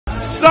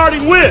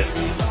starting with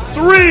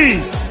 3,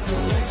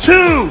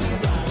 2,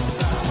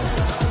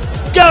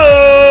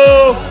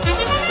 go!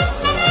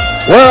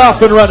 We're off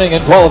and running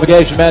in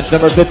qualification match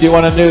number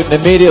 51 in Newton.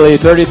 Immediately,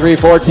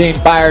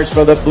 33-14 fires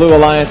for the Blue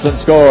Alliance and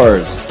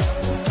scores.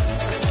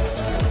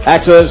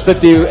 Actually, it was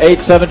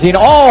 58-17.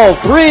 All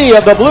three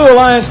of the Blue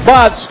Alliance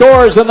bots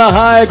scores in the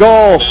high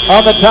goal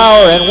on the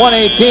tower, and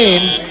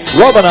 118.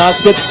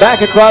 Robonauts gets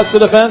back across the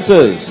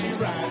defenses.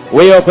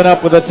 We open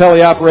up with a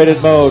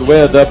teleoperated mode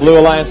with the Blue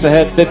Alliance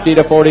ahead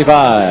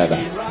 50-45.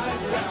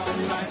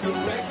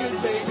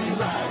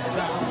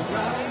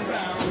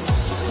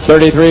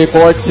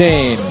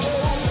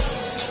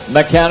 33-14.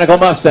 Mechanical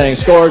Mustang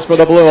scores for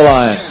the Blue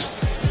Alliance.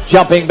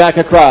 Jumping back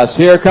across.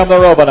 Here come the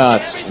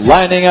Robonauts.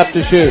 Lining up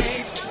to shoot.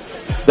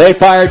 They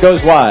fire,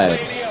 goes wide.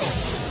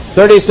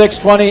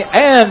 36-20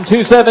 and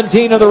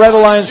 217 of the Red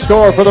Alliance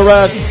score for the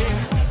Red.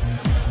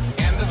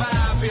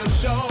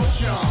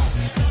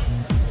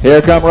 Here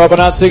come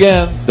Robonauts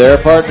again. Their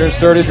partners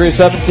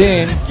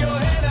 33-17.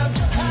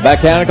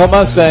 Mechanical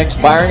Mustangs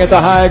firing at the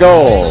high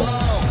goal.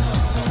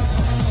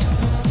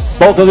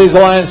 Both of these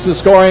alliances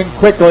scoring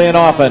quickly and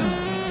often.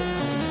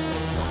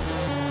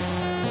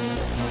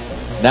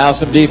 Now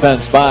some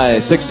defense by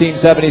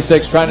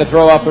 1676 trying to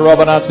throw off the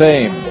Robonauts'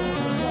 aim.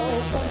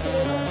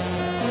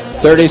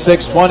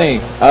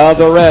 36-20 of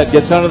the Red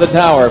gets under the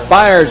tower.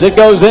 Fires. It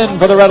goes in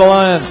for the Red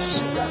Alliance.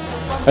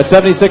 At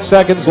 76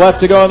 seconds left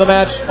to go in the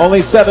match,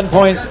 only 7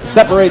 points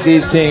separate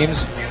these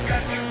teams.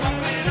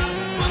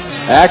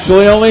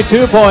 Actually, only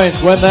 2 points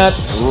when that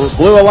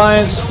Blue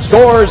Alliance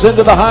scores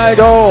into the high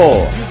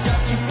goal.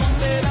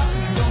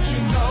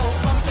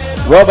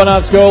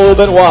 Robonauts go a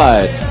little bit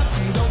wide.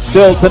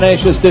 Still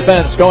tenacious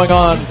defense going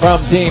on from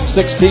Team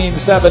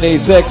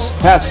 1676,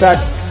 hashtag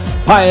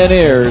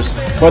Pioneers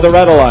for the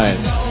Red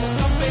Alliance.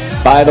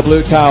 By the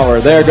blue tower,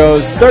 there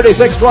goes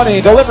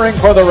 36-20, delivering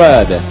for the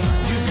Red.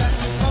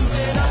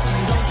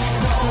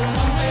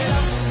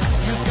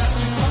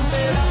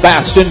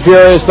 Fast and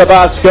furious, the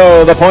bots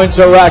go. The points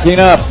are racking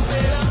up.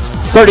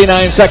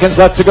 39 seconds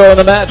left to go in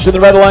the match, and the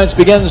Red Alliance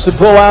begins to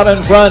pull out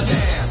in front.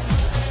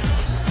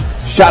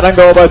 Shot on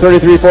goal by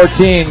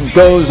 33-14,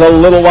 goes a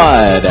little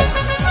wide.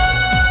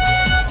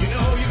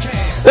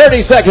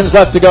 30 seconds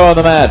left to go in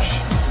the match.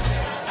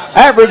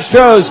 Average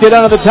throws get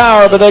under the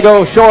tower, but they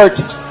go short.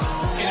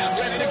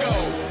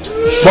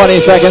 20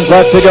 seconds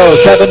left to go.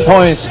 7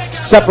 points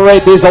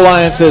separate these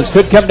alliances.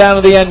 Could come down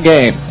to the end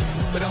game.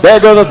 There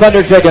go the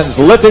Thunder Chickens,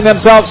 lifting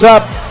themselves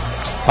up.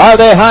 Are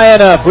they high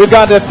enough? We've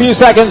got a few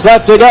seconds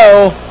left to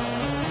go.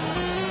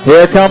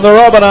 Here come the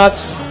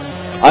Robonauts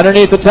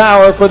underneath the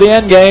tower for the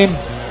end game.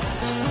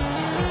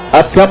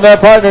 Up come their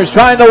partners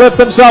trying to lift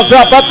themselves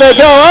up. Up they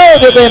go. Oh,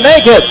 did they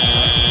make it?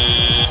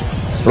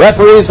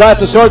 Referees have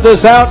to sort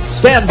this out.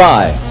 Stand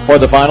by for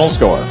the final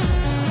score.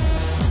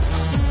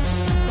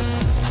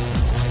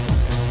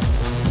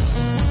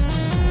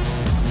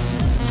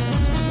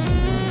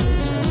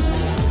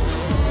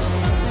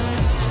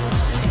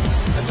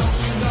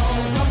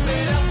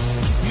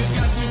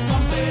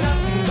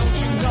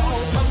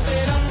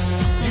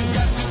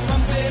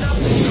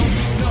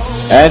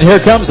 And here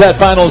comes that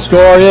final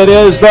score. It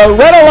is the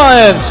Red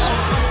Alliance,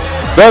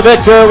 the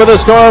victor with a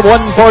score of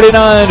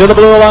 149 to the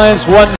Blue Alliance 1.